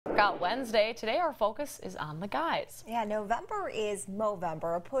Workout Wednesday. Today our focus is on the guys. Yeah, November is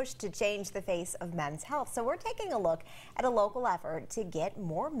Movember, a push to change the face of men's health. So we're taking a look at a local effort to get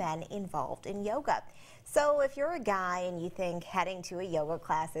more men involved in yoga. So if you're a guy and you think heading to a yoga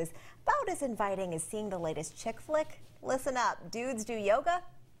class is about as inviting as seeing the latest chick flick, listen up. Dudes do yoga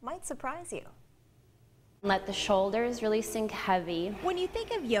might surprise you. Let the shoulders really sink heavy. When you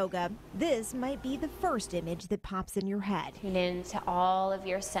think of yoga, this might be the first image that pops in your head. Tune into all of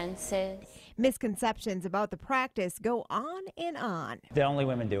your senses. Misconceptions about the practice go on and on. That only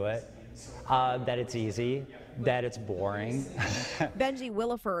women do it, that it's easy, that it's boring. Benji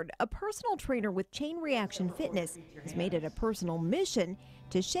Williford, a personal trainer with Chain Reaction Fitness, has made it a personal mission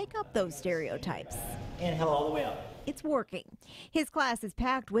to shake up those stereotypes. Inhale all the way up. It's working. His class is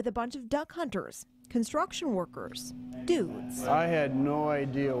packed with a bunch of duck hunters, construction workers, dudes. I had no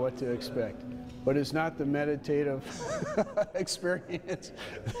idea what to expect, but it's not the meditative experience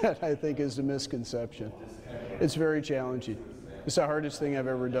that I think is the misconception. It's very challenging. It's the hardest thing I've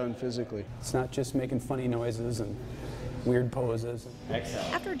ever done physically. It's not just making funny noises and weird poses.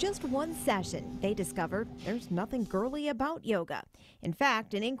 After just one session, they discovered there's nothing girly about yoga. In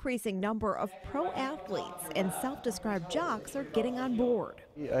fact, an increasing number of pro athletes and self-described jocks are getting on board.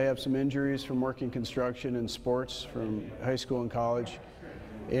 I have some injuries from working construction and sports from high school and college,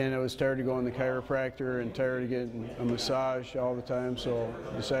 and I was tired of going to the chiropractor and tired of getting a massage all the time, so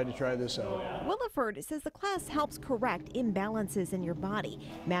I decided to try this out. Williford says the class helps correct imbalances in your body,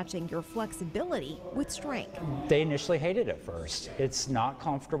 matching your flexibility with strength. They initially hated it first. It's not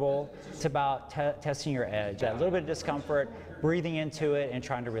comfortable. It's about testing your edge. That little bit of discomfort, breathing into it and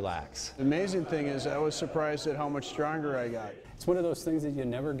trying to relax. The amazing thing is I was surprised at how much stronger I got. It's one of those things that you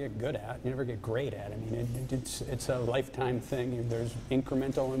never get good at, you never get great at. I mean, it's a lifetime thing. There's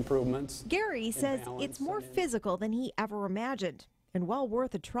incremental improvements. Gary says it's more physical than he ever imagined and well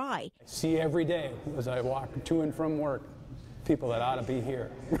worth a try. I see every day as I walk to and from work, people that ought to be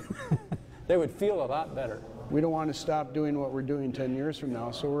here. They would feel a lot better. We don't want to stop doing what we're doing 10 years from now,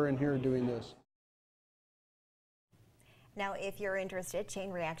 so we're in here doing this. Now, if you're interested,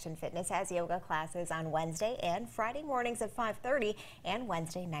 Chain Reaction Fitness has yoga classes on Wednesday and Friday mornings at 5:30 and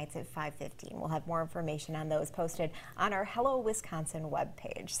Wednesday nights at 5:15. We'll have more information on those posted on our Hello Wisconsin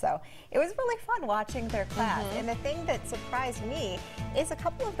webpage. So it was really fun watching their class. And the thing that surprised me is a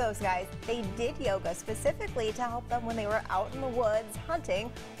couple of those guys, they did yoga specifically to help them when they were out in the woods hunting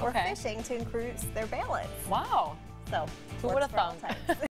or fishing to increase their balance. Wow. So who would have thought?